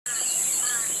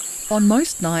On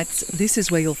most nights, this is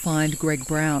where you'll find Greg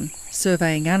Brown,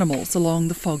 surveying animals along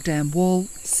the Fogg Dam wall,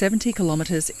 70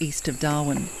 kilometres east of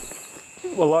Darwin.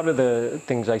 A lot of the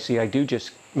things I see, I do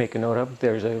just make a note of.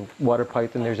 There's a water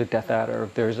python, there's a death adder,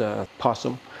 there's a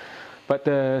possum. But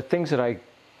the things that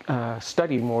I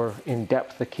study more in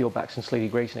depth, the keelbacks and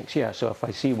slaty-grey snakes, yeah, so if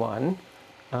I see one,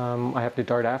 I have to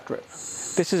dart after it.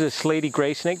 This is a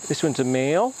slaty-grey snake. This one's a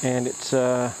male, and it's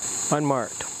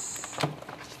unmarked.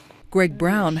 Greg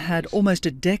Brown had almost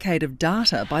a decade of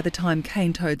data by the time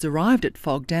cane toads arrived at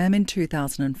Fogg Dam in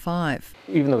 2005.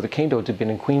 Even though the cane toads had been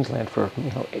in Queensland for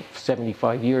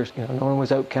 75 years, no one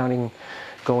was out counting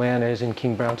goannas and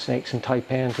king brown snakes and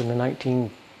taipans in the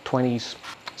 1920s.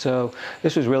 So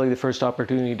this was really the first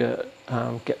opportunity to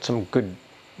get some good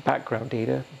background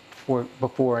data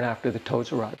before and after the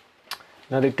toads arrived.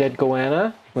 Another dead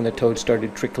goanna. When the toads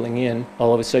started trickling in,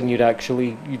 all of a sudden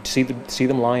you'd see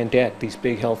them lying dead. These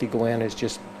big healthy goannas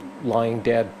just lying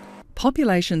dead.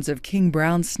 Populations of king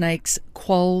brown snakes,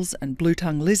 quolls and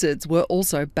blue-tongue lizards were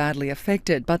also badly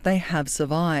affected, but they have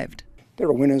survived. There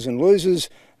are winners and losers.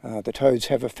 The toads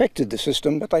have affected the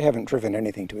system, but they haven't driven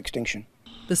anything to extinction.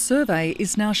 The survey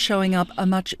is now showing up a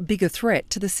much bigger threat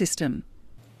to the system.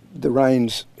 The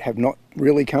rains have not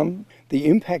really come. The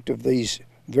impact of these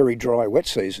very dry wet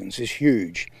seasons is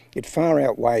huge. It far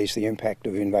outweighs the impact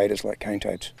of invaders like cane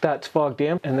toads. That's Fogg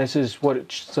Dam, and this is what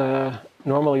it's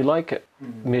normally like at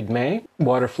mid-May.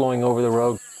 Water flowing over the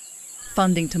road.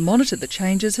 Funding to monitor the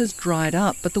changes has dried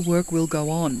up, but the work will go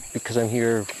on. Because I'm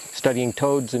here studying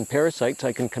toads and parasites,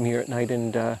 I can come here at night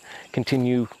and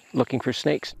continue looking for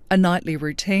snakes. A nightly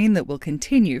routine that will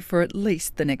continue for at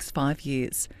least the next 5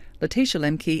 years. Letitia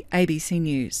Lemke, ABC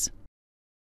News.